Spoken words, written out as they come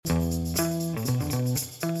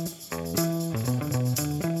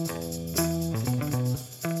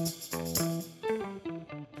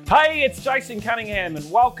Hey, it's Jason Cunningham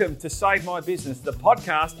and welcome to Save My Business, the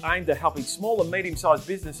podcast aimed at helping small and medium-sized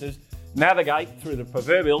businesses navigate through the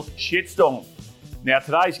proverbial shitstorm. Now,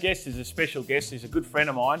 today's guest is a special guest. He's a good friend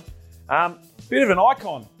of mine. Bit of an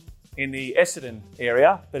icon in the Essendon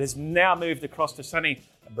area, but has now moved across to sunny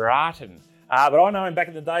Brighton. But I know him back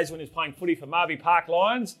in the days when he was playing footy for Marby Park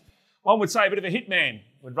Lions. One would say a bit of a hitman.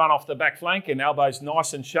 Would run off the back flank and elbows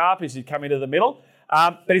nice and sharp as he'd come into the middle.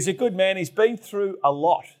 But he's a good man. He's been through a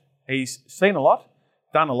lot. He's seen a lot,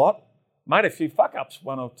 done a lot, made a few fuck-ups,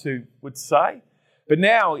 one or two would say. But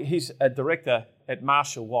now he's a director at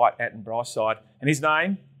Marshall White Bayside, and his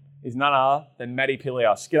name is none other than Matt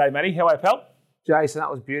Pillios. G'day, Matty. How are you, pal? Jason, that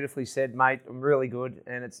was beautifully said, mate. I'm really good,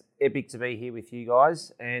 and it's epic to be here with you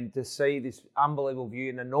guys and to see this unbelievable view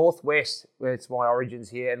in the northwest, where it's my origins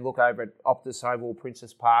here, and look over at Optus Oval,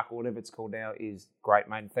 Princess Park, or whatever it's called now, is great,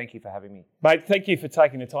 mate. Thank you for having me. Mate, thank you for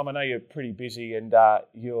taking the time. I know you're pretty busy, and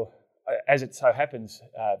you're, as it so happens,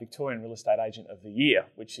 Victorian Real Estate Agent of the Year,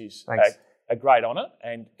 which is a great honour,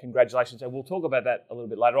 and congratulations. And we'll talk about that a little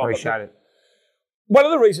bit later on. Appreciate it. One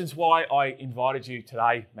of the reasons why I invited you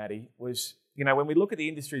today, Matty, was, you know, when we look at the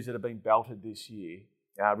industries that have been belted this year,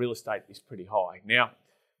 real estate is pretty high. Now,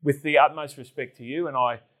 with the utmost respect to you, and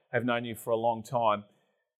I have known you for a long time,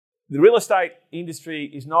 the real estate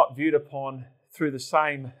industry is not viewed upon through the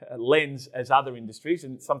same lens as other industries,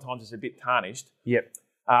 and sometimes it's a bit tarnished. Yep.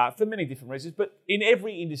 For many different reasons. But in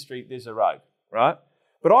every industry, there's a road, right?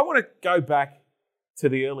 But I want to go back to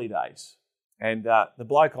the early days. And the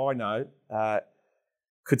bloke I know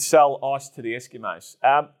could sell ice to the Eskimos.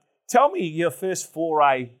 Tell me your first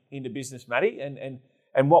foray into business, Matty, and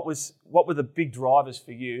what were the big drivers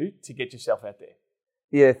for you to get yourself out there?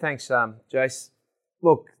 Yeah, thanks, Jace.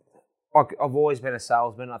 Look, I've always been a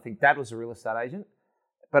salesman. I think Dad was a real estate agent,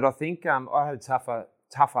 but I think I had a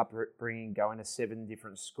tough upbringing, going to 7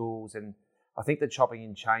 different schools, and I think the chopping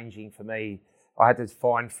and changing for me, I had to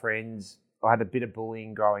find friends. I had a bit of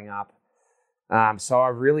bullying growing up, so I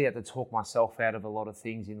really had to talk myself out of a lot of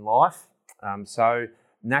things in life. So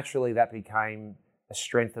naturally, that became a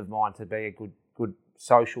strength of mine to be a good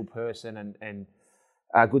social person and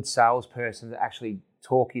a good salesperson to actually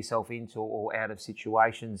talk yourself into or out of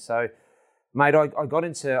situations. So, mate, I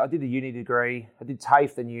did a uni degree. I did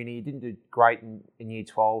TAFE then uni. Didn't do great in year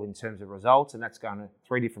 12 in terms of results, and that's going to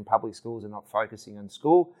 3 different public schools and not focusing on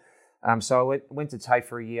school. So I went to TAFE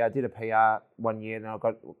for a year. I did a PR 1 year, and I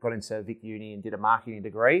got into Vic Uni and did a marketing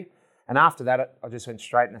degree. And after that, I just went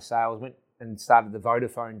straight into sales, went and started the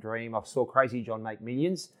Vodafone dream. I saw Crazy John make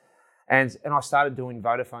millions, and I started doing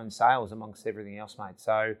Vodafone sales amongst everything else, mate.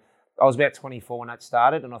 So I was about 24 when that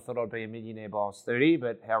started, and I thought I'd be a millionaire by I was 30,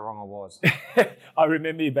 but how wrong I was. I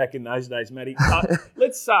remember you back in those days, Matty.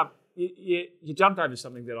 Let's you jumped over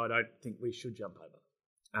something that I don't think we should jump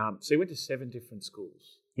over. So you went to 7 different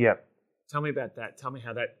schools. Yep. Tell me about that. Tell me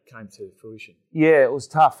how that came to fruition. Yeah, it was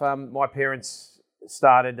tough. My parents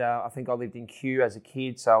started, I think I lived in Kew as a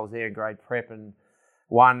kid, so I was there in grade prep, and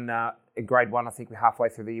in grade 1, I think halfway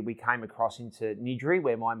through the year, we came across into Niddrie,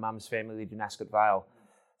 where my mum's family lived in Ascot Vale.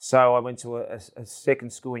 So I went to a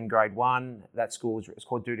second school in grade 1. That school was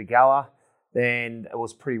called Dudagalla. Then it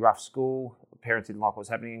was a pretty rough school. Parents didn't like what was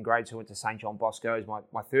happening. In grade 2, I went to St John Bosco's,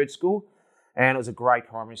 my third school. And it was a great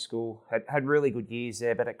primary school. Had really good years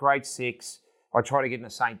there. But at grade 6, I tried to get into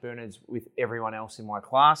St Bernard's with everyone else in my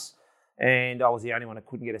class. And I was the only one that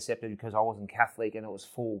couldn't get accepted because I wasn't Catholic and it was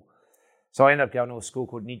full. So I ended up going to a school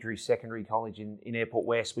called Niddrie Secondary College in Airport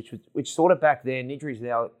West, which sort of back then, Niddrie's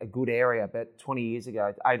now a good area, but 22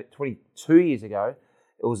 years ago,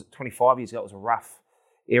 it was 25 years ago, it was a rough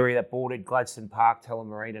area that bordered Gladstone Park,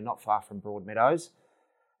 Tullamarina, not far from Broadmeadows.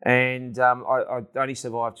 And I only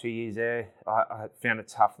survived 2 years there. I found it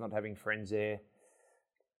tough not having friends there.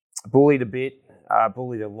 Bullied a bit,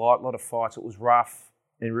 bullied a lot of fights. It was rough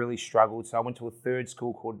and really struggled. So I went to a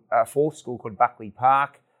fourth school called Buckley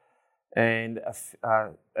Park, and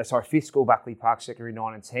fifth school, Buckley Park, secondary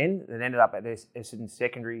 9 and 10. Then ended up at Essendon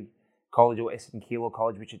Secondary College, or Essendon Keilor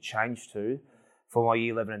College, which it changed to for my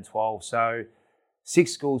year 11 and 12. So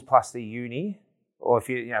 6 schools plus the uni, or if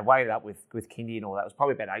you weighed it up with kindy and all that, it was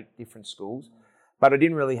probably about 8 different schools. But I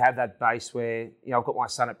didn't really have that base where, I've got my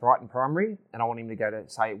son at Brighton Primary and I want him to go to,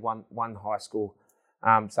 say, one high school,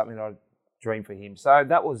 something that I dream for him. So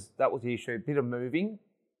that was the issue. A bit of moving,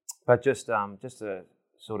 but just a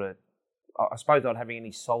sort of, I suppose not having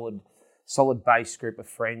any solid base group of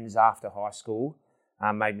friends after high school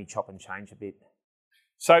made me chop and change a bit.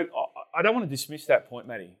 So I don't want to dismiss that point,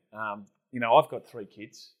 Matty. I've got 3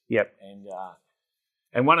 kids. Yep.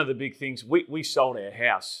 And one of the big things, we sold our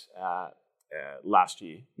house last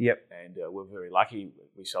year. Yep. And we're very lucky.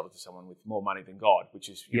 We sold it to someone with more money than God, which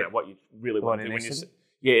is you know what you really want to do when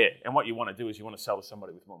you and what you want to do is you want to sell to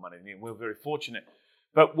somebody with more money than you. We're very fortunate.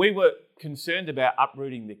 But we were concerned about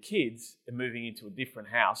uprooting the kids and moving into a different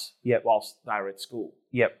house whilst they were at school.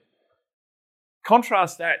 Yep.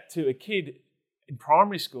 Contrast that to a kid in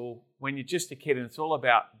primary school when you're just a kid and it's all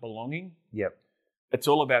about belonging. Yep. It's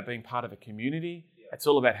all about being part of a community. Yep. It's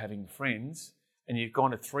all about having friends. And you've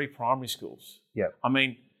gone to 3 primary schools. Yep. I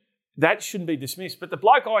mean, that shouldn't be dismissed. But the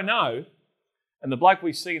bloke I know and the bloke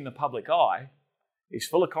we see in the public eye, he's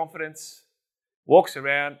full of confidence, walks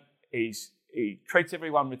around, he treats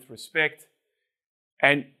everyone with respect.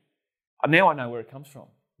 And now I know where it comes from.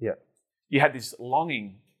 Yeah. You had this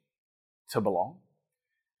longing to belong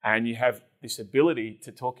and you have this ability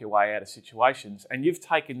to talk your way out of situations and you've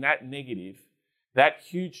taken that negative, that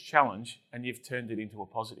huge challenge, and you've turned it into a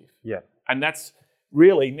positive. Yeah. And that's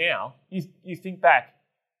really now, you think back,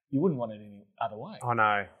 you wouldn't want it any other way. I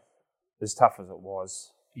know. As tough as it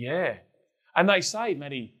was. Yeah. And they say,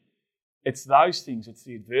 Matty, it's those things, it's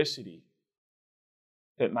the adversity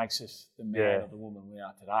that makes us the man or the woman we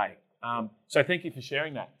are today. So thank you for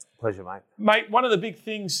sharing that. Pleasure, mate. Mate, one of the big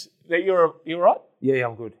things that you're right? Yeah,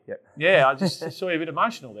 I'm good. Yep. Yeah, I just saw you a bit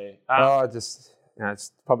emotional there.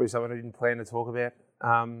 It's probably something I didn't plan to talk about.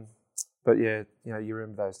 But yeah, you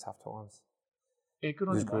remember those tough times. Yeah, good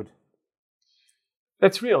on you, mate. Good.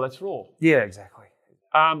 That's real, that's raw. Yeah, exactly.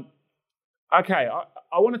 Okay,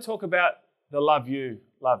 I want to talk about the Love You,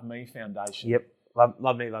 Love Me Foundation. Yep.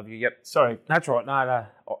 Love me, love you. Yep. Sorry. That's right. No.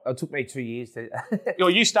 It took me 2 years to.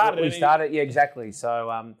 You started it. We started. Yeah, exactly.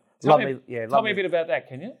 So, tell me a bit about that,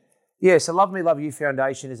 can you? Yeah. So, Love Me, Love You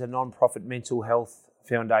Foundation is a non-profit mental health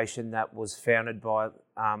foundation that was founded by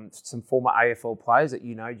some former AFL players that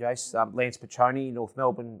Jace, Lance Piccioni, North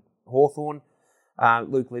Melbourne, Hawthorn,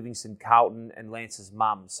 Luke Livingston, Carlton, and Lance's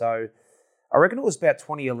mum. So, I reckon it was about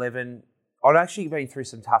 2011. I'd actually been through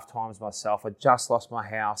some tough times myself. I just lost my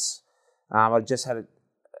house. I just had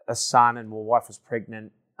a son and my wife was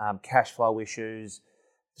pregnant, cash flow issues.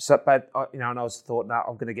 So, but and I was thought, no,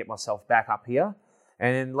 I'm going to get myself back up here.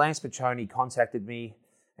 And then Lance Piccioni contacted me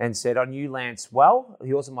and said, I knew Lance well.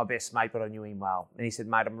 He wasn't my best mate, but I knew him well. And he said,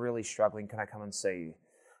 mate, I'm really struggling. Can I come and see you?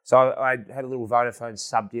 So I had a little Vodafone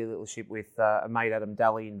sub-dealership with a mate, Adam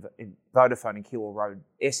Daly, in Vodafone in Keilor Road,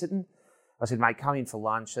 Essendon. I said, mate, come in for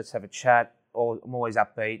lunch. Let's have a chat. I'm always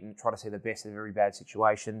upbeat and try to see the best in a very bad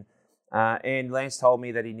situation. And Lance told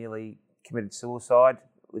me that he nearly committed suicide,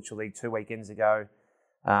 literally 2 weekends ago.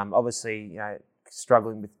 Obviously,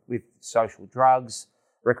 struggling with social drugs,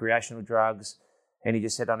 recreational drugs. And he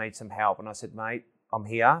just said, I need some help. And I said, mate, I'm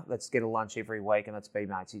here. Let's get a lunch every week and let's be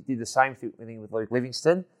mates. He did the same thing with Luke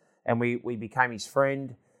Livingston. And we became his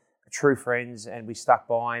friend, true friends, and we stuck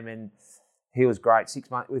by him. And he was great.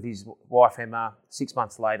 6 months with his wife, Emma. 6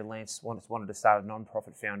 months later, Lance wanted to start a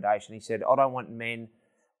non-profit foundation. He said, I don't want men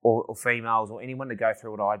or females or anyone to go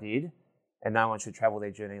through what I did, and no one should travel their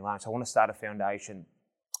journey alone. So I want to start a foundation.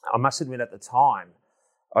 I must admit at the time,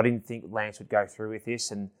 I didn't think Lance would go through with this,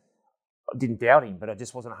 and I didn't doubt him, but I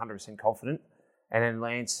just wasn't 100% confident. And then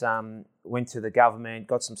Lance went to the government,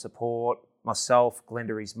 got some support. Myself,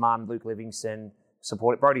 Glenda, his mum, Luke Livingston,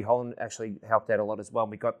 supported. Brodie Holland actually helped out a lot as well.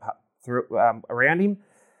 And we got through around him.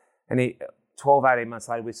 And 12, 18 months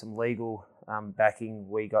later, with some legal backing,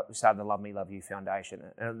 we started the Love Me, Love You Foundation.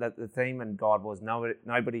 And the theme and guide was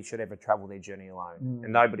nobody should ever travel their journey alone.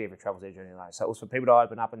 And nobody ever travels their journey alone. So it was for people to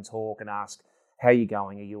open up and talk and ask, how are you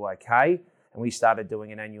going? Are you okay? And we started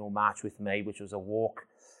doing an annual March with Me, which was a walk.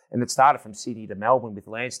 And it started from Sydney to Melbourne with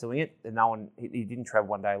Lance doing it. And he didn't travel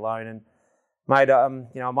one day alone. And mate, I'm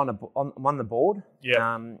on the board,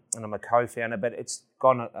 and I'm a co-founder, but it's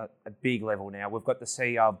gone a big level now. We've got the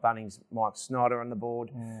CEO of Bunnings, Mike Snyder, on the board.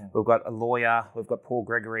 We've got a lawyer. We've got Paul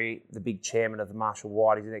Gregory, the big chairman of the Marshall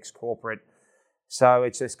White. He's an ex-corporate. So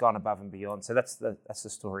it's just gone above and beyond. So that's the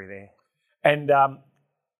story there.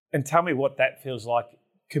 And tell me what that feels like.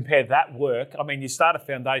 Compare that work. I mean, you start a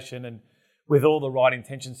foundation and with all the right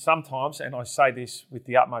intentions, sometimes, and I say this with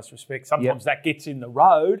the utmost respect, sometimes that gets in the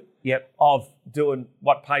road of doing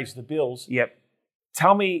what pays the bills.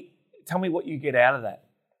 Tell me what you get out of that.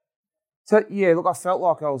 So, look, I felt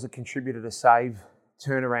like I was a contributor to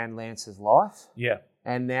turn around Lance's life.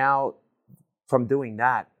 And now, from doing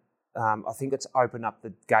that, I think it's opened up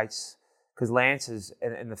the gates, because Lance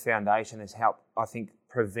and the foundation has helped, I think,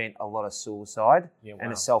 prevent a lot of suicide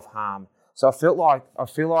and self-harm. So I feel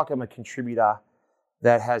like I'm a contributor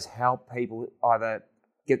that has helped people either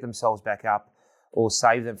get themselves back up or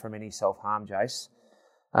save them from any self-harm, Jace.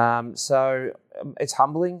 So it's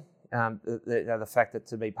humbling. The fact that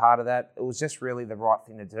to be part of that, it was just really the right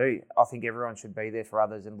thing to do. I think everyone should be there for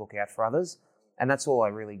others and look out for others, and that's all I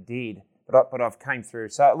really did. But I've came through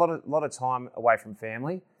so a lot of time away from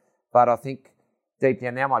family, but I think deep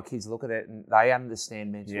down now my kids look at it and they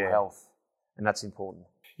understand mental health, and that's important.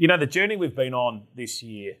 You know, the journey we've been on this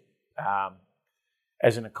year,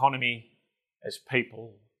 as an economy, as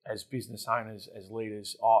people, as business owners, as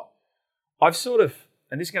leaders, I've sort of,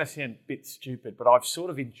 and this is going to sound a bit stupid, but I've sort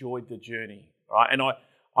of enjoyed the journey, right?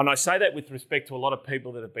 And I say that with respect to a lot of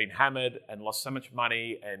people that have been hammered and lost so much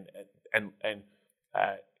money and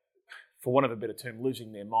for want of a better term,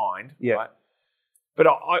 losing their mind, right? But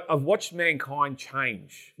I've watched mankind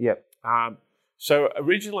change. Yep. So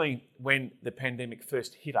originally, when the pandemic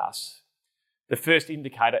first hit us, the first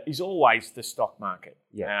indicator is always the stock market.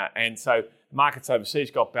 Yeah. And so markets overseas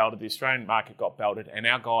got belted, the Australian market got belted, and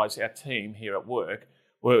our guys, our team here at work,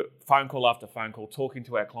 were phone call after phone call talking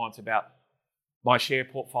to our clients about my share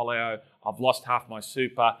portfolio, I've lost half my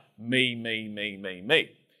super, me.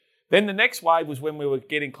 Then the next wave was when we were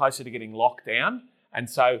getting closer to getting locked down. And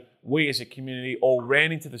so we as a community all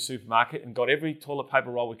ran into the supermarket and got every toilet paper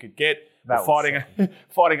roll we could get,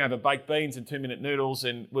 fighting over baked beans and 2-minute noodles,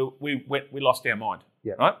 and we lost our mind.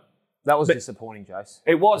 Yeah. Right? That was disappointing, Jace.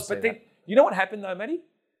 It was. But then, you know what happened though, Matty?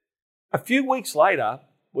 A few weeks later,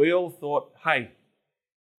 we all thought, hey,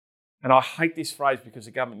 and I hate this phrase because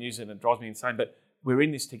the government uses it and it drives me insane, but we're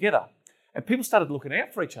in this together. And people started looking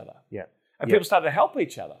out for each other. Yeah. And people started to help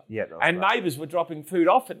each other. Yeah, and neighbours were dropping food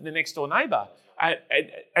off at the next door neighbour.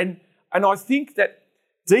 And I think that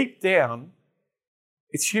deep down,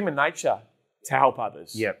 it's human nature to help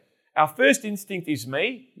others. Yep. Our first instinct is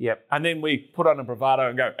me. Yep. And then we put on a bravado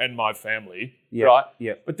and go, and my family. Yep. Right?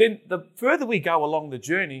 Yep. But then the further we go along the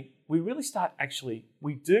journey, we really start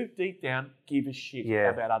we do deep down give a shit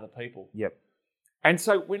about other people. Yep. And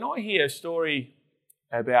so when I hear a story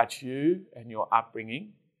about you and your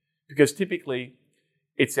upbringing, because typically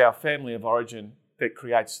it's our family of origin that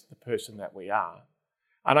creates the person that we are.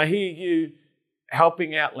 And I hear you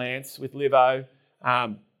helping out Lance with Livo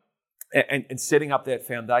and setting up that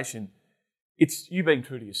foundation. It's you being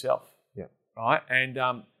true to yourself, right? And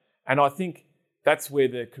I think that's where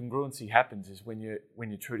the congruency happens, is when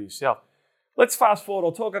you're true to yourself. Let's fast forward.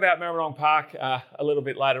 I'll talk about Maribyrnong Park a little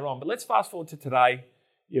bit later on, but let's fast forward to today.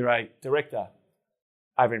 You're a director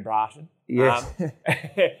over in Brighton. Yes.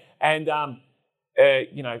 And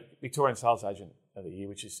Victorian Sales Agent of the Year,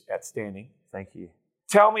 which is outstanding. Thank you.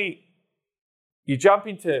 Tell me, you jump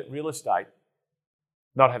into real estate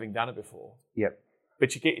not having done it before. Yep.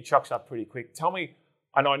 But you get your chocks up pretty quick. Tell me,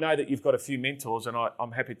 and I know that you've got a few mentors, and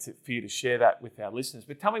I'm happy for you to share that with our listeners,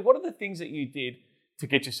 but tell me, what are the things that you did to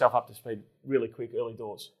get yourself up to speed really quick, early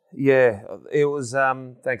doors? Yeah, it was,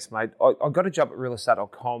 thanks, mate. I got a job at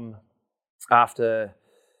realistate.com after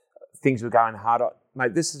things were going hard.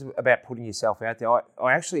 Mate, this is about putting yourself out there.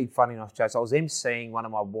 I actually, funny enough, Jason, I was emceeing one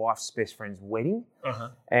of my wife's best friend's wedding,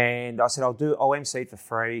 and I said, I'll MC it for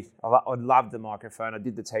free. I loved the microphone. I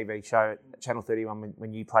did the TV show at Channel 31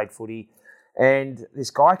 when you played footy, and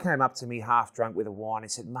this guy came up to me half drunk with a wine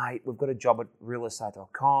and said, mate, we've got a job at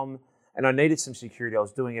realistate.com, and I needed some security. I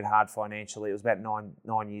was doing it hard financially. It was about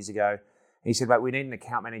nine years ago. And he said, mate, we need an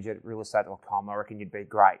account manager at realistate.com. I reckon you'd be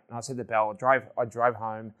great. And I said to Belle, I drove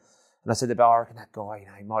home, and I said to Belle, I reckon that guy,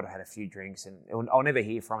 he might have had a few drinks, and I'll never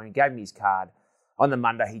hear from him. He gave me his card. On the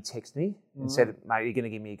Monday, he texted me and said, mate, you're going to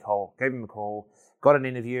give me a call. Gave him a call, got an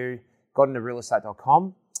interview, got into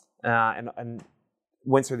realistate.com, and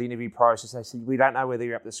went through the interview process. They said, we don't know whether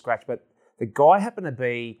you're up to scratch, but the guy happened to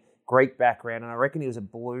be Greek background, and I reckon he was a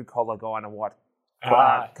blue-collar guy in a white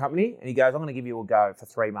company, and he goes, I'm going to give you a go for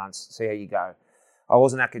 3 months, see how you go. I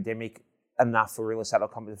wasn't academic enough for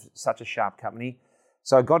realistate.com, it's such a sharp company.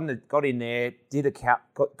 So I got in there,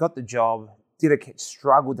 got the job,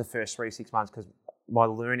 struggled the first 3-6 months because my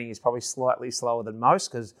learning is probably slightly slower than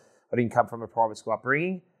most because I didn't come from a private school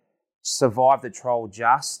upbringing. Survived the trial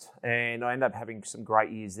and I ended up having some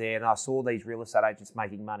great years there. And I saw these real estate agents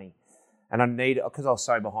making money. And because I was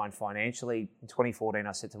so behind financially, in 2014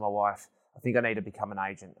 I said to my wife, I think I need to become an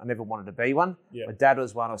agent. I never wanted to be one. Yeah. My dad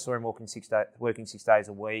was one. I saw him working 6 days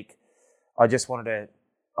a week.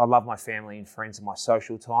 I love my family and friends and my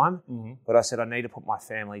social time, but I said I need to put my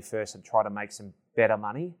family first and try to make some better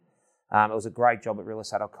money. It was a great job at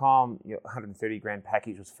realistate.com. $130,000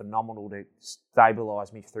 package was phenomenal to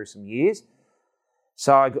stabilise me through some years.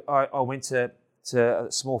 So I went to a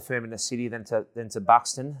small firm in the city, then to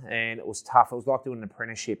Buxton, and it was tough. It was like doing an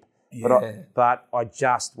apprenticeship, but I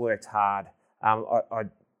just worked hard. I was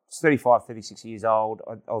 35, 36 years old.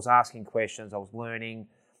 I was asking questions. I was learning.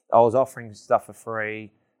 I was offering stuff for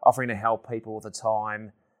free. offering to help people all the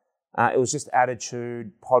time. It was just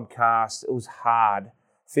attitude, podcast. It was hard,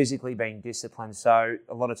 physically being disciplined. So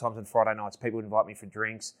a lot of times on Friday nights, people would invite me for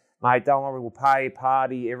drinks. Mate, don't worry, we'll pay,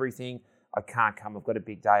 party, everything. I can't come. I've got a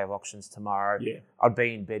big day of auctions tomorrow. Yeah. I'd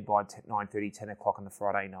be in bed by 9:30, 10 o'clock on the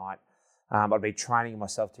Friday night. I'd be training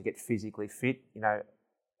myself to get physically fit,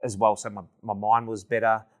 as well. So my mind was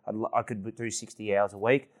better. I could do 60 hours a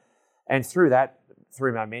week. And through that,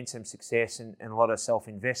 through momentum, success, and a lot of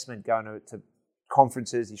self-investment, going to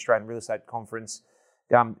conferences, the Australian Real Estate Conference,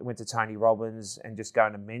 went to Tony Robbins, and just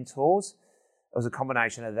going to mentors. It was a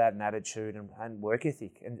combination of that and attitude and work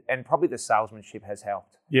ethic. And probably the salesmanship has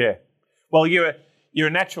helped. Yeah. Well, you're a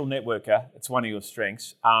natural networker. It's one of your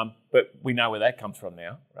strengths. But we know where that comes from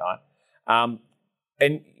now, right?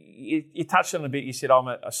 And you touched on it a bit. You said, I'm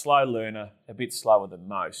a slow learner, a bit slower than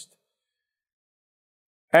most.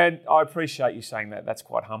 And I appreciate you saying that. That's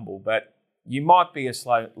quite humble. But you might be a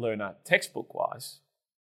slow learner textbook-wise,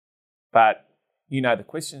 but you know the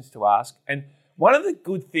questions to ask. And one of the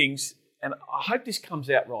good things, and I hope this comes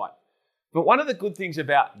out right, but one of the good things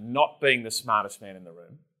about not being the smartest man in the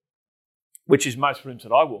room, which is most rooms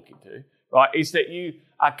that I walk into, right, is that you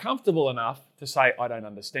are comfortable enough to say, I don't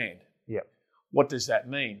understand. Yep. What does that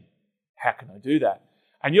mean? How can I do that?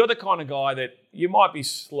 And you're the kind of guy that you might be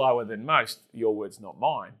slower than most, your words, not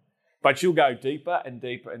mine, but you'll go deeper and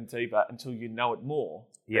deeper and deeper until you know it more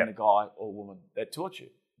than the guy or woman that taught you.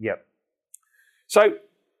 Yep. So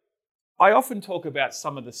I often talk about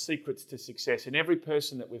some of the secrets to success, and every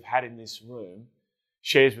person that we've had in this room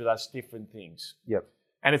shares with us different things. Yep.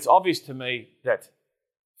 And it's obvious to me that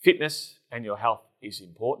fitness and your health is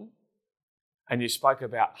important. And you spoke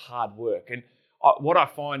about hard work. And what I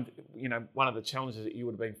find, one of the challenges that you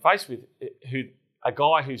would have been faced with, a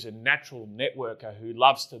guy who's a natural networker who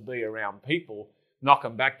loves to be around people,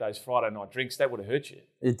 knocking back those Friday night drinks, that would have hurt you.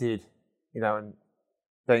 It did. And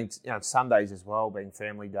being, Sundays as well, being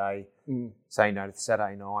family day, saying no to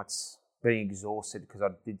Saturday nights, being exhausted because I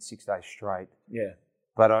did 6 days straight. Yeah.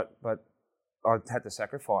 But I had to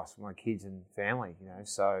sacrifice for my kids and family,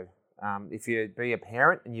 So if you be a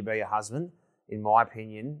parent and you be a husband, in my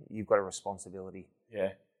opinion, you've got a responsibility.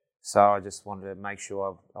 Yeah. So I just wanted to make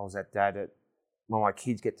sure I was that dad that when my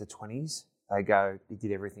kids get to 20s, they go, you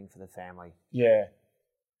did everything for the family. Yeah.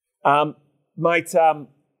 Mate,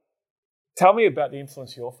 tell me about the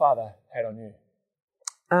influence your father had on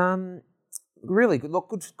you. Really good. Look,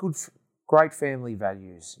 good, great family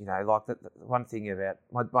values. Like the one thing about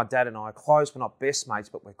my dad and I are close. We're not best mates,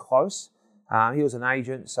 but we're close. He was an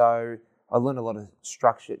agent, so I learned a lot of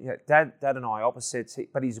structure. Dad and I are opposites,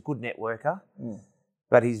 but he's a good networker.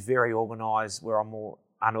 But he's very organised, where I'm more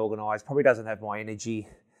unorganised. Probably doesn't have my energy.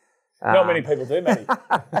 Not many people do, Matty.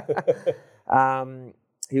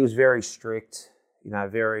 He was very strict.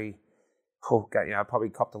 Very cool. I probably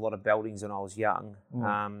copped a lot of beltings when I was young.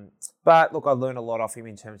 But look, I learned a lot off him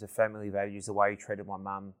in terms of family values, the way he treated my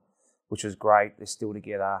mum, which was great. They're still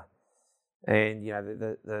together, and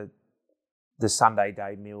the Sunday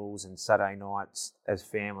day meals and Saturday nights as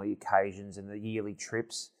family occasions and the yearly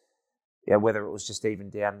trips, whether it was just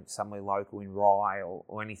even down somewhere local in Rye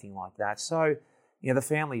or anything like that. So, the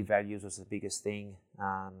family values was the biggest thing.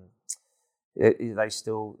 They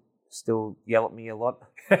still yell at me a lot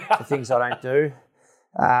for things I don't do.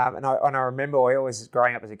 And I remember,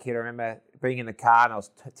 growing up as a kid, I remember being in the car and I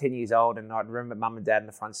was 10 years old, and I remember mum and dad in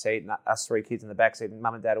the front seat and us three kids in the back seat, and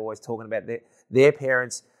mum and dad always talking about their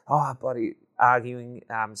parents, bloody arguing,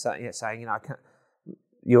 saying,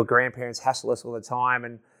 your grandparents hassle us all the time,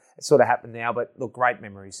 and it sort of happened now, but look, great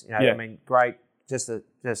memories. Great, just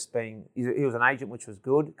being, he was an agent, which was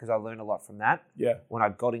good because I learned a lot from that when I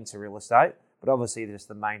got into real estate, but obviously just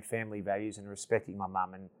the main family values and respecting my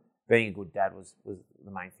mum and being a good dad was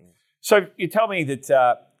the main thing. So you tell me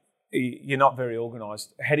that you're not very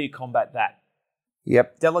organised. How do you combat that?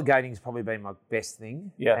 Yep, delegating's probably been my best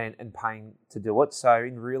thing, yeah, and paying to do it. So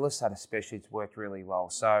in real estate especially, it's worked really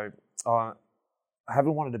well. So I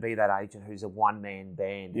haven't wanted to be that agent who's a one-man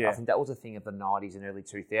band. Yeah. I think that was a thing of the 90s and early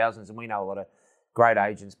 2000s, and we know a lot of great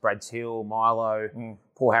agents, Brad Till, Milo,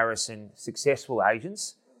 Paul Harrison, successful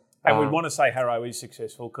agents. And we want to say Harrow is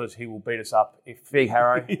successful because he will beat us up if... Big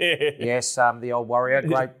Harrow. Yes, the old warrior,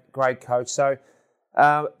 great coach. So,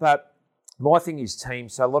 but my thing is team.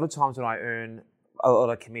 So a lot of times when I earn a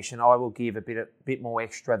lot of commission, I will give a bit more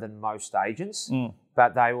extra than most agents,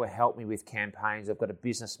 but they will help me with campaigns. I've got a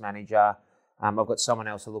business manager. I've got someone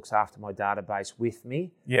else who looks after my database with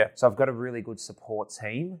me. Yeah. So I've got a really good support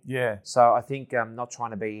team. Yeah. So I think not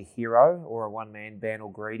trying to be a hero or a one-man band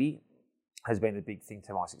or greedy has been a big thing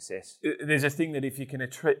to my success. There's a thing that if you can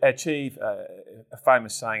achieve a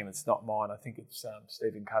famous saying, and it's not mine. I think it's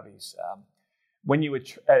Stephen Covey's. When you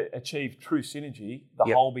achieve true synergy,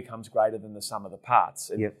 the whole becomes greater than the sum of the parts.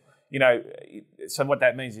 And, so what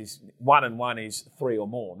that means is 1 and 1 is 3 or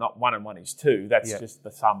more, not 1 and 1 is 2. That's just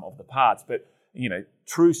the sum of the parts. But,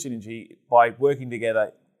 true synergy by working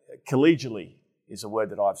together collegially is a word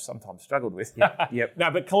that I've sometimes struggled with.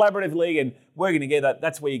 No, but collaboratively and working together,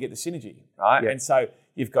 that's where you get the synergy, right? And so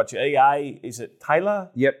you've got your EA, is it Taylor?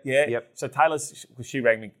 Yep. So Taylor's, she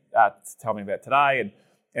rang me to tell me about today,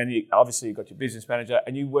 and obviously you've got your business manager,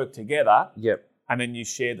 and you work together. And then you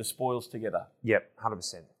share the spoils together.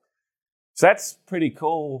 100%. So that's pretty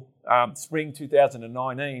cool. Spring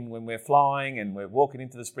 2019, when we're flying and we're walking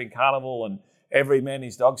into the Spring Carnival, and every man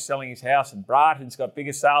his dog's selling his house, and Brighton's got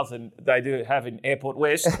bigger sales than they do have in Airport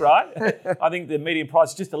West, right? I think the median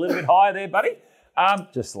price is just a little bit higher there, buddy.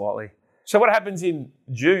 Just slightly. So what happens in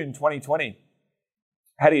June 2020?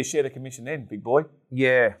 How do you share the commission then, big boy?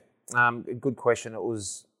 Good question. It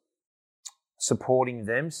was supporting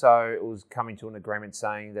them. So it was coming to an agreement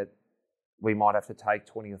saying that we might have to take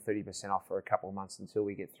 20 or 30% off for a couple of months until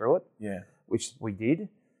we get through it, which we did.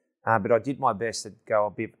 But I did my best to go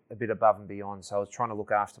a bit above and beyond. So I was trying to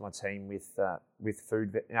look after my team with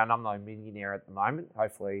food. And I'm no millionaire at the moment.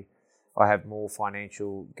 Hopefully I have more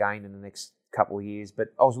financial gain in the next couple of years. But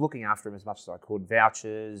I was looking after them as much as I could.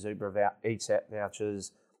 Vouchers, Uber Eats Out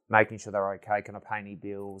vouchers, making sure they're okay. Can I pay any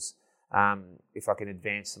bills? If I can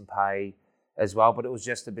advance some pay as well. But it was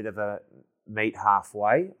just a bit of a meet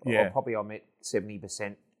halfway. I met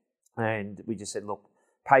 70%. And we just said, look,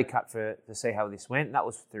 pay cut to see how this went. And that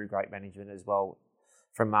was through great management as well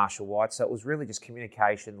from Marshall White. So it was really just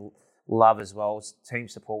communication, love as well, team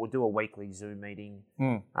support. We'd do a weekly Zoom meeting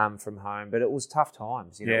from home. But it was tough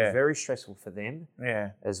times. It was very stressful for them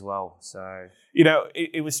as well. So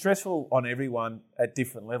it was stressful on everyone at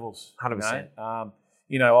different levels. 100%.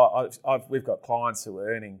 We've got clients who are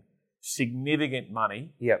earning significant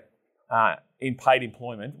money Yep. In paid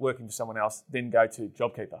employment, working for someone else, then go to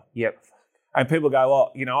JobKeeper. Yep. And people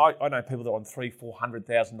go, I know people that are on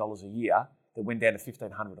 $300,000-$400,000 a year that went down to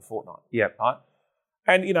 $1,500 a fortnight. Yep. Right?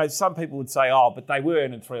 And some people would say, but they were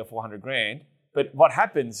earning $300,000 or $400,000. But what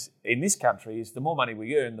happens in this country is the more money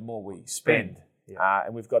we earn, the more we spend. Yeah.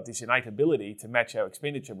 And we've got this innate ability to match our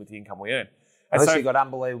expenditure with the income we earn. And unless you've got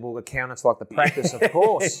unbelievable accountants like the practice, of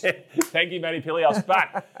course. Thank you, Matt Pillios.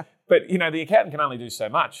 But the accountant can only do so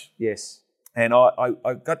much. Yes. And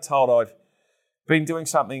I got told I've been doing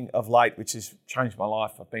something of late which has changed my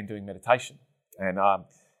life. I've been doing meditation. And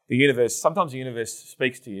sometimes the universe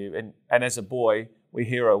speaks to you. And as a boy, we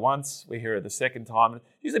hear her once, we hear her the second time. And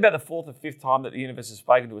usually about the fourth or fifth time that the universe has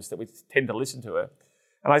spoken to us that we tend to listen to her.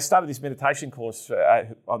 And I started this meditation course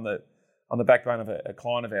on the backbone of a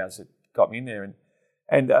client of ours that got me in there.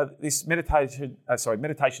 And this meditation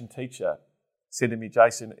teacher said to me,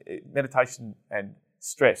 Jason, meditation and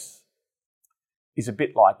stress is a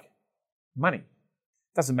bit like money.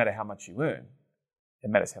 It doesn't matter how much you earn. It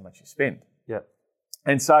matters how much you spend. Yeah.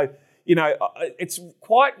 And so, it's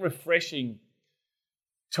quite refreshing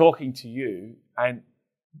talking to you, and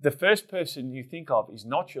the first person you think of is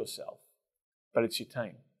not yourself, but it's your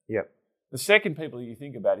team. Yep. The second people you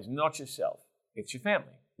think about is not yourself, it's your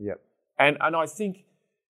family. Yep. And I think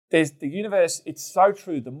there's the universe, it's so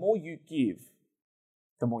true, the more you give,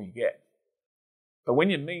 the more you get. But when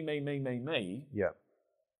you're me, yep.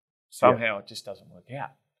 somehow it just doesn't work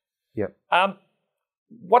out. Yep.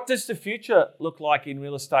 What does the future look like in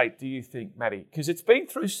real estate, do you think, Matty? Because it's been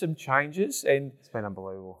through some changes, and it's been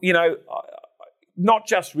unbelievable. Not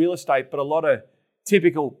just real estate, but a lot of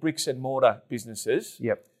typical bricks and mortar businesses.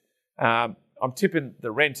 Yep. I'm tipping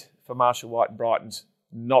the rent for Marshall White and Brighton's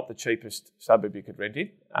not the cheapest suburb you could rent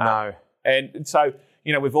in. No. And so,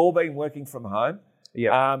 we've all been working from home.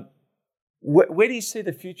 Yeah. Where do you see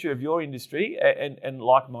the future of your industry and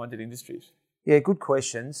like-minded industries? Yeah, good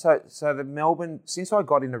question. So the Melbourne, since I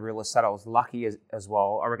got into real estate, I was lucky as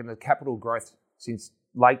well. I reckon the capital growth since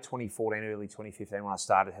late 2014, early 2015 when I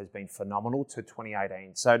started has been phenomenal to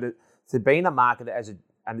 2018. So to be in a market as a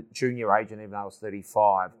junior agent, even though I was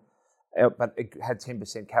 35, but it had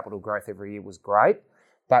 10% capital growth every year was great.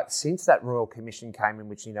 But since that Royal Commission came in,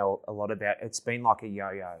 which you know a lot about, it's been like a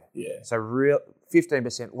yo-yo. Yeah. So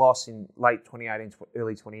 15% loss in late 2018,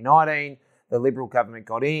 early 2019. The Liberal government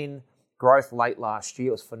got in. Growth late last year,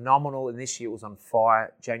 it was phenomenal. And this year it was on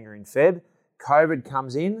fire, January and Feb. COVID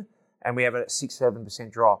comes in and we have a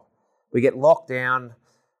 6-7% drop. We get locked down.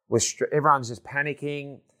 Everyone's just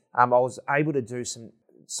panicking. I was able to do some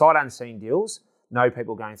sight unseen deals. No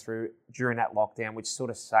people going through during that lockdown, which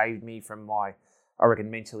sort of saved me from I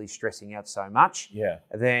reckon, mentally stressing out so much. Yeah.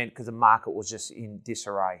 And then because the market was just in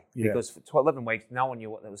disarray. Yeah. Because for 11 weeks, no one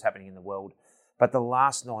knew what was happening in the world. But the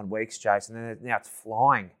last 9 weeks, Jason, now it's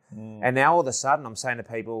flying. And now all of a sudden I'm saying to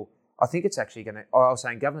people, I think it's actually going to, I was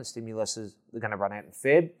saying government stimulus is going to run out in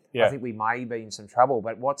Feb. Yeah. I think we may be in some trouble.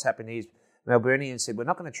 But what's happened is Melburnians said, we're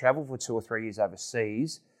not going to travel for 2 or 3 years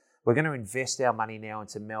overseas. We're going to invest our money now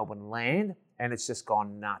into Melbourne land. And it's just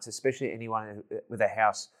gone nuts, especially anyone with a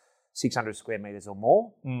house 600 square metres or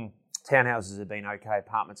more. Townhouses have been okay.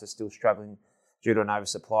 Apartments are still struggling due to an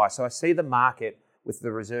oversupply. So I see the market with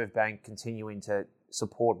the Reserve Bank continuing to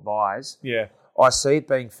support buys. Yeah. I see it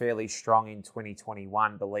being fairly strong in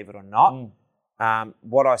 2021, believe it or not.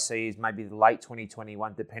 What I see is maybe late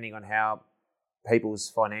 2021, depending on how people's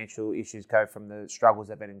financial issues go from the struggles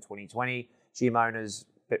they've had in 2020, gym owners,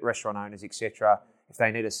 restaurant owners, etc. If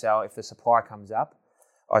they need to sell, if the supply comes up,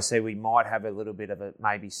 I see we might have a little bit of a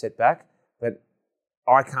maybe setback. But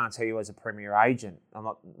I can't tell you as a premier agent, I'm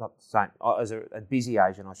not saying, as a busy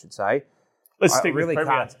agent, I should say, Let's stick with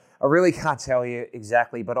Premier. I really can't tell you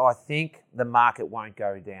exactly, but I think the market won't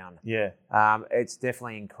go down. Yeah. It's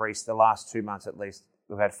definitely increased the last 2 months at least.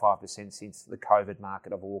 We've had 5% since the COVID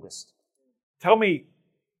market of August. Tell me,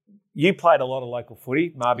 you played a lot of local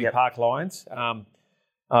footy, Marby Park Lions, down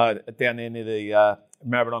there near the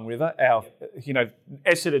Maribyrnong River.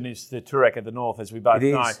 Essendon is the Toorak of the north, as we both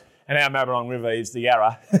know. And our Maribyrnong River is the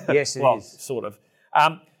Yarra. Yes, it is. Sort of.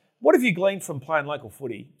 What have you gleaned from playing local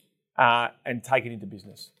footy and taken into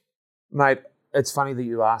business? Mate, it's funny that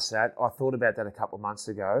you asked that. I thought about that a couple of months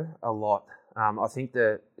ago a lot. I think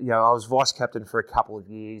that, I was vice captain for a couple of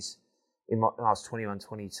years when I was 21,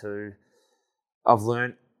 22. I've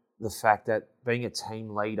learnt the fact that being a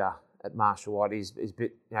team leader at Marshall White is a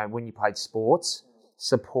bit, when you played sports,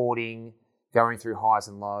 supporting, going through highs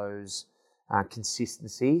and lows,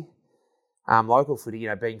 consistency. Local footy,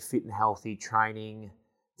 being fit and healthy, training,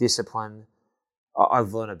 discipline,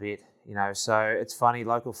 I've learned a bit, So it's funny,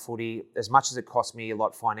 local footy, as much as it cost me a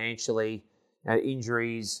lot financially,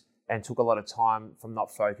 injuries, and took a lot of time from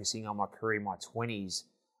not focusing on my career in my 20s,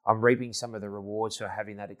 I'm reaping some of the rewards for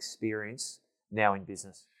having that experience now in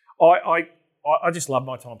business. I just love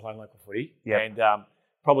my time playing local footy, and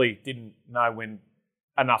probably didn't know when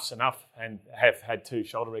enough's enough, and have had 2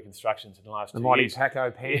 shoulder reconstructions in the last 2 years. The mighty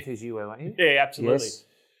Paco Panthers you were, weren't you? Yeah, absolutely. Yes.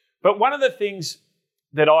 But one of the things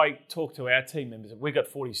that I talk to our team members, we've got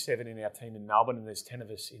 47 in our team in Melbourne, and there's 10 of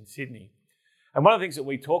us in Sydney. And one of the things that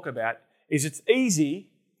we talk about is it's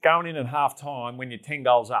easy going in at half time when you're 10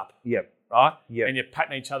 goals up. Yep. Right? Yep. And you're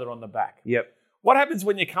patting each other on the back. Yep. What happens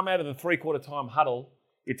when you come out of the 3/4 time huddle,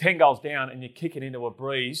 you're 10 goals down and you kick it into a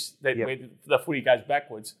breeze where the footy goes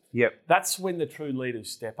backwards? Yep. That's when the true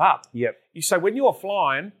leaders step up. Yep. So when you're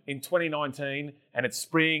flying in 2019 and it's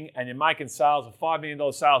spring and you're making sales, a $5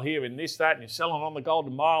 million sale here and this, that, and you're selling on the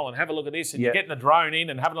Golden Mile and have a look at this, and you're getting the drone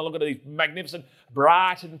in and having a look at these magnificent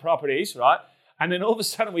Brighton properties, right? And then all of a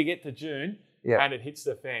sudden we get to June and it hits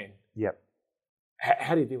the fan. Yep.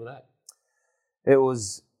 How do you deal with that? It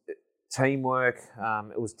was teamwork.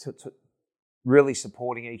 It was really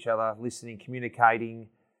supporting each other, listening, communicating,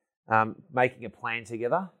 making a plan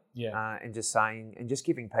together, and just saying, and just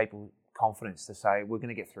giving people confidence to say, we're going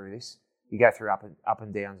to get through this. You go through up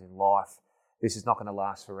and downs in life. This is not going to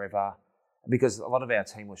last forever, because a lot of our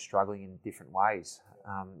team was struggling in different ways.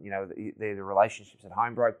 The relationships at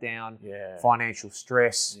home broke down, financial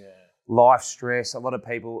stress, life stress. A lot of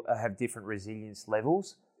people have different resilience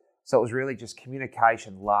levels. So it was really just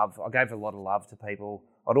communication, love. I gave a lot of love to people.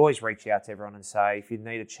 I'd always reach out to everyone and say, if you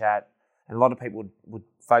need a chat, and a lot of people would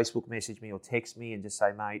Facebook message me or text me and just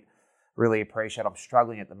say, mate, really appreciate it. I'm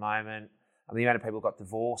struggling at the moment. The amount of people got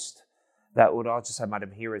divorced, I'd just say, mate,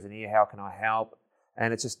 I'm here as an ear. How can I help?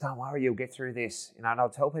 And it's just, don't worry, you'll get through this. And I'll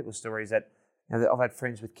tell people stories that, I've had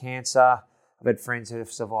friends with cancer. I've had friends who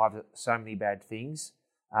have survived so many bad things.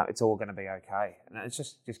 It's all going to be okay. And it's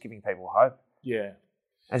just giving people hope. Yeah.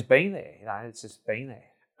 It's been there, it's just been there.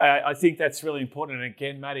 I think that's really important. And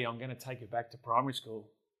again, Matty, I'm going to take you back to primary school.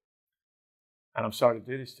 And I'm sorry to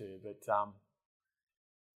do this to you, but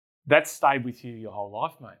that stayed with you your whole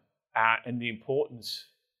life, mate. And the importance,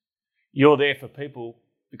 you're there for people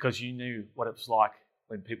because you knew what it was like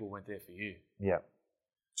when people weren't there for you. Yeah,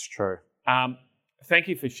 it's true. Thank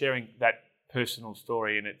you for sharing that personal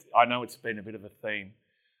story. And I know it's been a bit of a theme.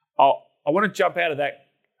 I want to jump out of that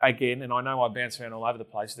again, and I know I bounce around all over the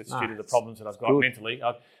place. That's due to the problems that I've got mentally.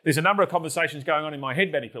 There's a number of conversations going on in my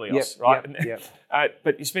head, Matt Pillios, right? Yep.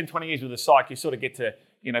 But you spend 20 years with a psych, you sort of get to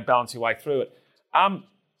balance your way through it.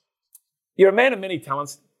 You're a man of many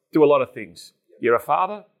talents, do a lot of things. You're a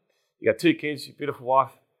father, you got 2 kids, your beautiful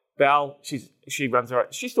wife, Belle, she runs her own.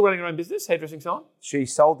 She's still running her own business, hairdressing salon? She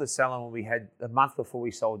sold the salon when we had, a month before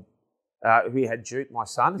we had Jute, my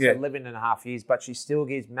son, so 11 and a half years, but she still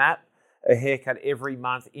gives Matt a haircut every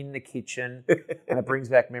month in the kitchen, and it brings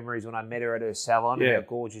back memories when I met her at her salon and how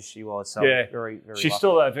gorgeous she was. So very, very She's lucky.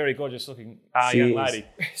 still a very gorgeous looking young lady.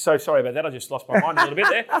 So sorry about that. I just lost my mind a little bit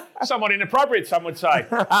there. Somewhat inappropriate, some would say.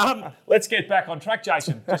 Let's get back on track,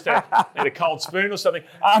 Jason. Just need a cold spoon or something.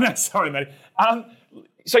 No, sorry, Matty.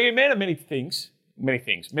 So you're a man of many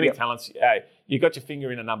talents. You got your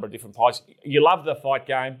finger in a number of different pies. You love the fight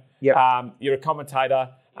game. Yep. You're a commentator.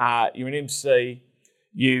 You're an MC.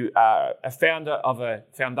 You are a founder of a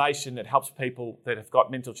foundation that helps people that have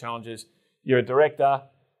got mental challenges. You're a director.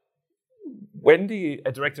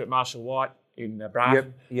 A director at Marshall White in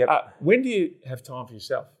Brighton. Yep. When do you have time for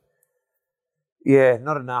yourself? Yeah,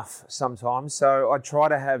 not enough sometimes. So I try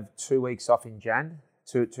to have 2 weeks off in Jan,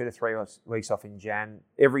 2 to 3 weeks off in Jan.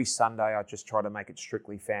 Every Sunday I just try to make it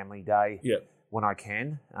strictly family day when I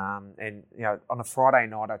can. And on a Friday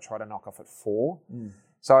night I try to knock off at 4.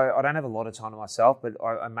 So I don't have a lot of time to myself, but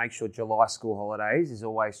I make sure July school holidays is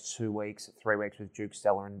always 2 weeks, 3 weeks with Duke,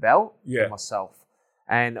 Stella and Belle and myself.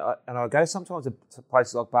 And I go sometimes to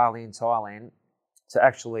places like Bali in Thailand to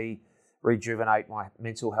actually rejuvenate my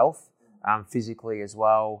mental health, physically as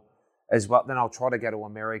well. Then I'll try to go to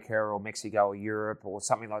America or Mexico or Europe or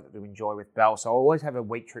something like that to enjoy with Belle. So I always have a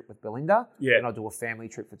week trip with Belinda and I'll do a family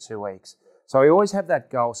trip for 2 weeks. So I always have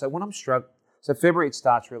that goal. So when I'm struck, so February it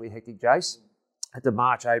starts really hectic, Jace. At the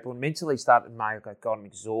March, April, mentally start in May, I go, God, I'm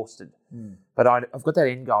exhausted. But I've got that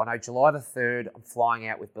end goal. I know July the 3rd, I'm flying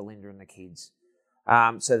out with Belinda and the kids.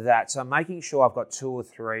 So I'm making sure I've got 2 or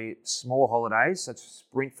 3 small holidays. So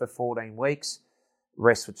sprint for 14 weeks,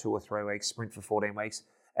 rest for 2 or 3 weeks, sprint for 14 weeks.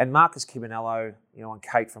 And Marcus Kibinello, and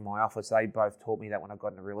Kate from my office, they both taught me that when I got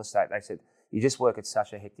into real estate. They said, you just work at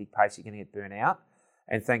such a hectic pace, you're going to get burnt out.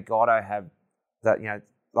 And thank God I have that,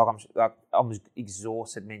 I'm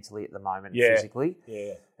exhausted mentally at the moment, physically.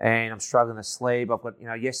 Yeah. And I'm struggling to sleep. I've got,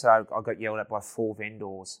 yesterday I got yelled at by 4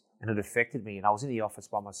 vendors and it affected me. And I was in the office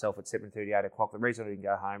by myself at 7:30, 8 o'clock. The reason I didn't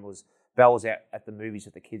go home was Belle was out at the movies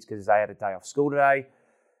with the kids because they had a day off school today.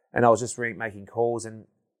 And I was just making calls. And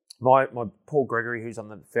my Paul Gregory, who's on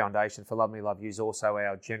the foundation for Love Me Love You, is also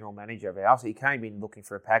our general manager of ours. He came in looking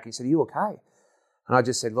for a pack. He said, are you okay? And I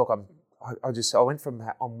just said, look, I went from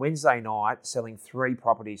on Wednesday night selling 3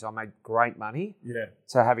 properties. I made great money.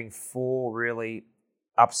 To having 4 really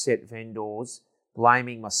upset vendors,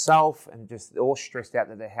 blaming myself and just all stressed out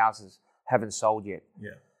that their houses haven't sold yet.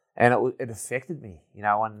 And it affected me, and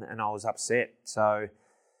I was upset. So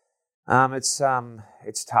it's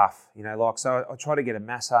tough, So I try to get a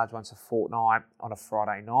massage once a fortnight on a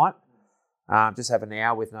Friday night. Just have an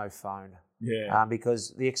hour with no phone.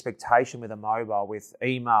 Because the expectation with a mobile, with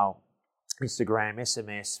email, Instagram,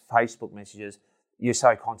 SMS, Facebook messages, you're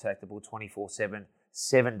so contactable 24/7,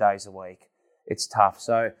 7 days a week. It's tough.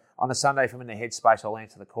 So on a Sunday, if I'm in the headspace, I'll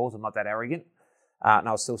answer the calls. I'm not that arrogant. And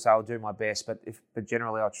I'll still say I'll do my best. But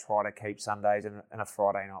generally, I try to keep Sundays and a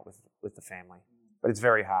Friday night with the family. But it's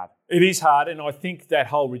very hard. It is hard. And I think that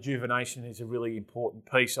whole rejuvenation is a really important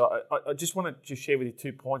piece. I just wanted to share with you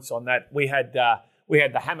 2 points on that. We had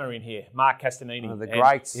the Hammer in here, Mark Castanini. One of the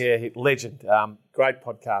greats. Legend. Great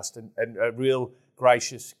podcast and a real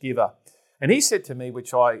gracious giver. And he said to me,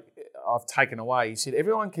 which I've taken away, he said,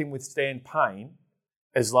 everyone can withstand pain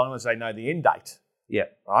as long as they know the end date.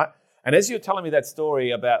 Right? And as you're telling me that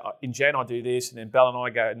story about in Jan I do this and then Belle and I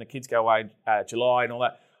go and the kids go away in July and all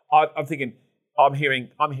that, I'm thinking, I'm hearing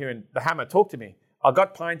the Hammer talk to me. I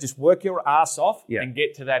got pain, just work your ass off and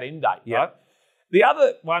get to that end date. Right? The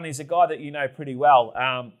other one is a guy that you know pretty well,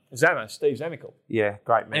 Steve Zamical. Yeah,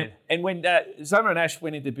 great man. And when Zama and Ash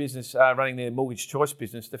went into business, running their mortgage choice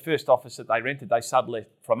business, the first office that they rented, they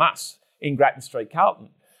sublet from us in Grattan Street, Carlton.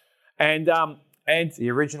 And the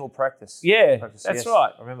original practice. Yeah, that's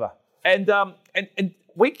right. I remember. And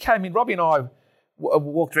we came in, Robbie and I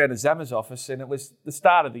walked around to Zama's office, and it was the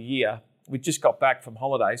start of the year. We just got back from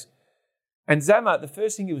holidays. And Zama, the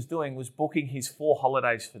first thing he was doing was booking his 4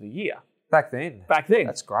 holidays for the year. Back then.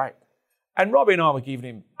 That's great. And Robbie and I were giving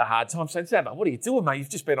him a hard time, saying, Zama, what are you doing, mate? You've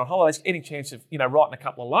just been on holidays. Any chance of, writing a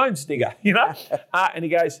couple of loans, digger, And he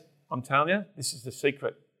goes, I'm telling you, this is the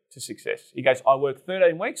secret to success. He goes, I work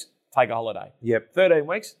 13 weeks, take a holiday. 13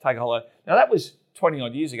 weeks, take a holiday. Now, that was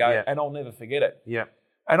 20-odd years ago, and I'll never forget it.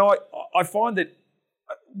 And I find that,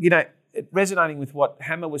 resonating with what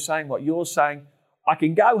Hammer was saying, what you're saying, I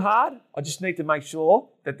can go hard. I just need to make sure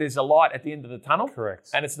that there's a light at the end of the tunnel. Correct.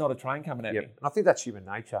 And it's not a train coming at me. And I think that's human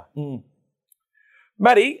nature.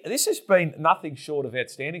 Matty, this has been nothing short of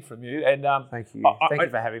outstanding from you. And Thank you. Thank you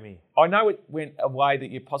for having me. I know it went a way that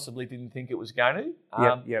you possibly didn't think it was going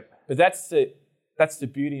to. Yep. But that's the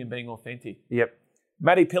beauty in being authentic. Yep.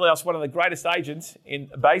 Matty Pillios, one of the greatest agents in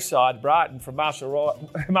Bayside, Brighton, from Marshall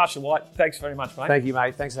White. Thanks very much, mate. Thank you,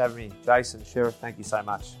 mate. Thanks for having me. Jason, Sheriff, thank you so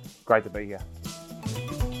much. Great to be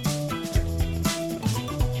here.